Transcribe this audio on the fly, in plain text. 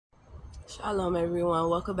Shalom everyone,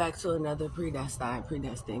 welcome back to another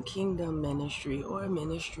Predestined Kingdom Ministry or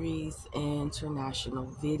Ministries International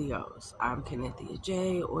videos. I'm Kennethia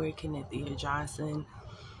J or Kennethia Johnson.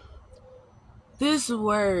 This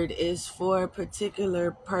word is for a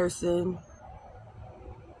particular person.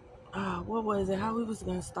 What was it? How we was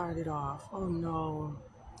going to start it off? Oh no.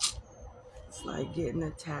 It's like getting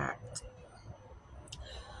attacked.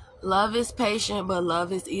 Love is patient, but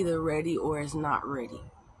love is either ready or it's not ready.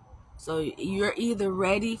 So you're either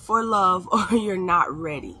ready for love or you're not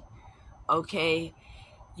ready, okay?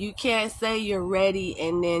 You can't say you're ready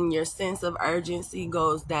and then your sense of urgency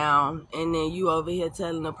goes down and then you over here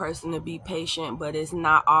telling the person to be patient, but it's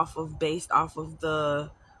not based off of the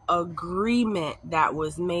agreement that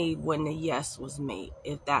was made when the yes was made,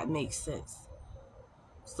 if that makes sense.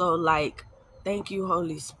 So like, thank you,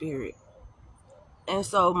 Holy Spirit. And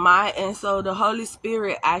so the Holy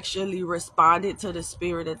Spirit actually responded to the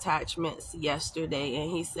spirit attachments yesterday. And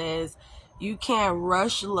he says, you can't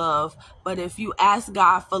rush love, but if you ask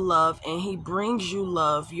God for love and he brings you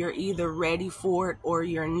love, you're either ready for it or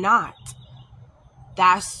you're not.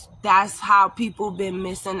 That's how people been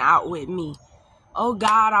missing out with me. Oh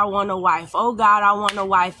God, I want a wife. Oh God, I want a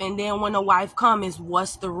wife. And then when a wife comes,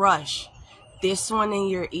 what's the rush? This one in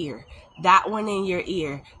your ear, that one in your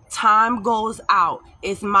ear. Time goes out.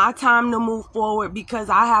 It's my time to move forward because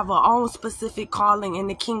I have a own specific calling in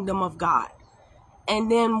the kingdom of God.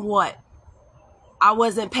 And then what? I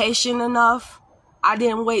wasn't patient enough. I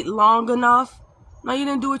didn't wait long enough. No, you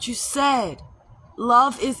didn't do what you said.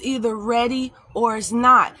 Love is either ready or it's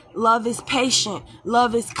not. Love is patient.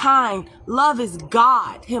 Love is kind. Love is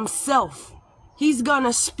God himself. He's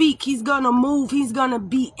gonna speak. He's gonna move. He's gonna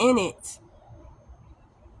be in it.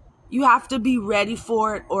 You have to be ready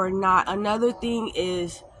for it or not. Another thing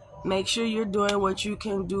is make sure you're doing what you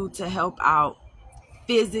can do to help out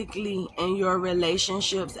physically in your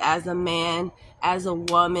relationships as a man, as a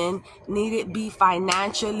woman. Need it be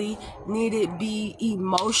financially, need it be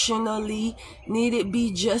emotionally, need it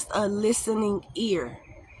be just a listening ear.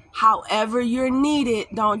 However you're needed,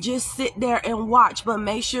 don't just sit there and watch, but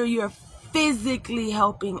make sure you're physically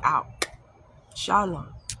helping out.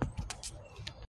 Shalom.